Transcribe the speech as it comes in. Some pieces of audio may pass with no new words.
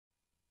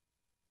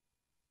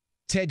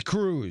Ted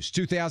Cruz,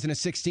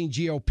 2016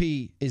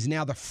 GOP, is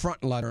now the front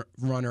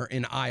runner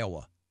in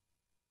Iowa.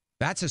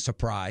 That's a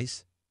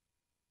surprise.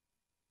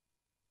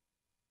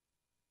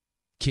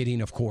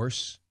 Kidding, of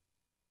course.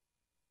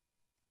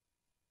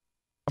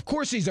 Of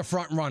course he's a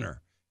front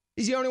runner.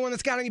 He's the only one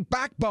that's got any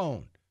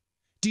backbone.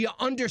 Do you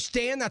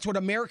understand that's what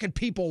American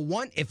people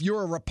want if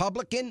you're a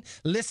Republican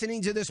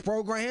listening to this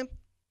program?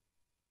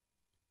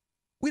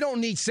 We don't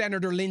need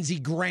Senator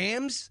Lindsey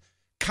Graham's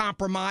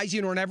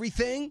compromising on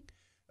everything.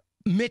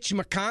 Mitch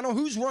McConnell.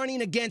 Who's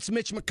running against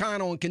Mitch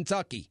McConnell in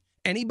Kentucky?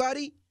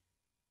 Anybody?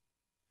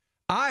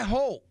 I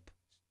hope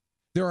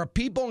there are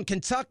people in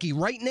Kentucky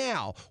right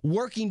now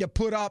working to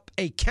put up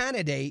a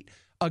candidate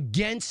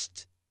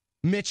against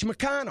Mitch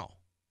McConnell,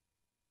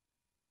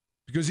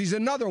 because he's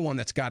another one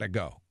that's got to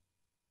go.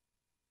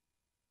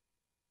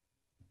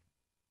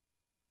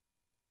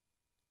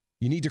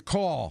 You need to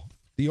call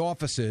the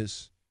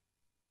offices,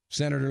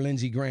 Senator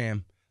Lindsey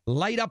Graham,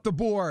 light up the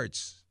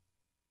boards.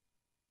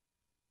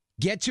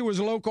 Get to his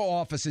local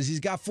offices.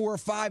 He's got 4 or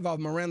 5 of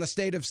them around the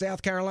state of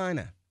South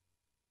Carolina.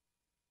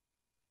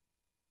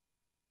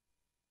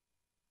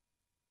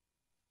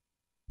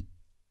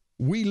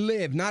 We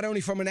live, not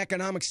only from an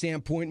economic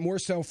standpoint, more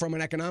so from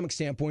an economic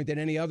standpoint than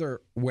any other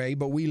way,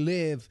 but we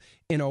live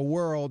in a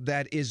world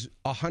that is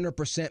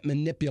 100%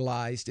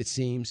 manipulated, it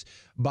seems,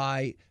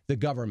 by the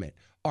government.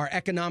 Our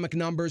economic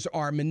numbers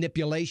are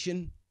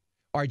manipulation.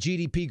 Our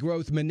GDP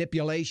growth,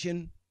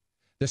 manipulation.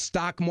 The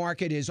stock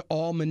market is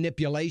all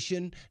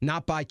manipulation,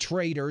 not by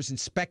traders and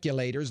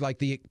speculators like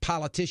the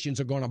politicians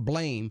are going to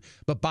blame,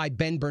 but by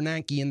Ben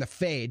Bernanke and the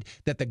Fed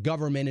that the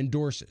government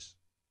endorses.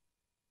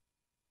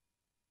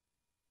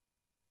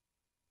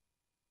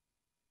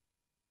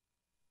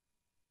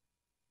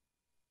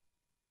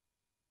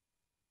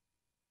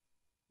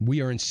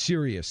 We are in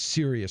serious,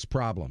 serious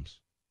problems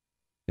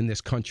in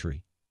this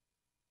country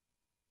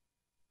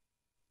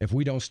if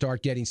we don't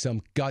start getting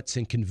some guts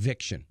and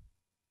conviction,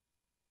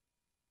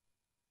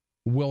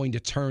 willing to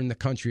turn the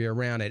country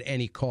around at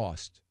any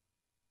cost.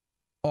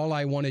 All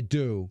I want to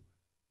do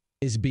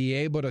is be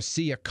able to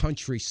see a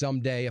country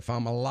someday, if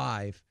I'm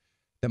alive,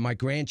 that my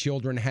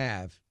grandchildren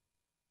have,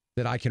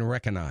 that I can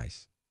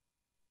recognize.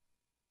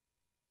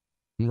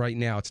 And right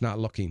now, it's not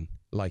looking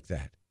like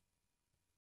that.